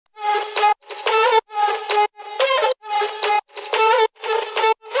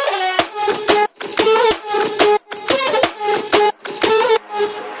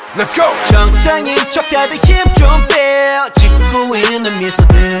Let's go! 정상인 척 다들 힘 좀 빼. 짓고 있는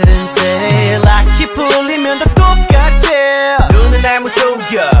미소들은 새 락이 풀리면 다 똑같지. 눈은 날 무서워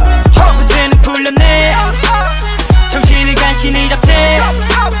허브제는 풀렸네. 정신을 간신히 잡채.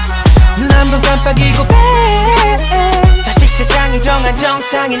 눈 한 번 깜빡이고 빼. 다시 세상이 정한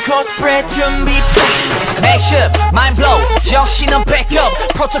정상인 코스프레 준비. Mashup, mind blow, 정신은 backup.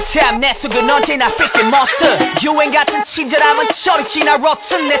 프로토타입 내 속은 언제나 삐끗 monster. 유행 같은 친절함은 저리 지나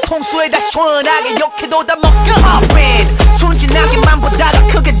rotten. 내 통수에 다 시원하게 욕해도 다 먹겨. Hop in, 순진하게만 보다 더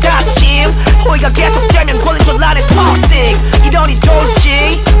크게 다짐. 호의가 계속되면 권리 전란의 toxic. 이러니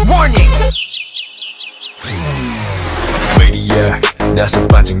돌지, warning. Maniac 나서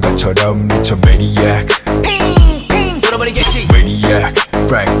빠진 것처럼 미쳐 Maniac 핑핑 돌아버리겠지. Maniac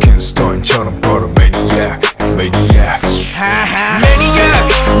Frankenstein처럼 벌어 Maniac Maniac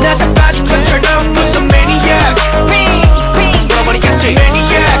Maniac 나서 빠진 것처럼 무슨 Maniac 핑핑 돌아버리겠지.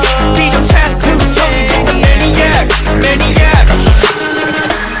 Maniac 비정상 성이 된다 Maniac Maniac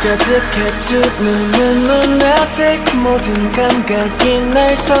가득해 두 눈은 lunatic. 모든 감각이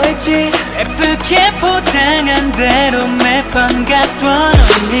날 서있지. 예쁘게 포장한 대로 매번 갖던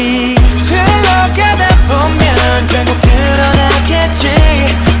언니. 흘러가다 보면 결국 드러나겠지.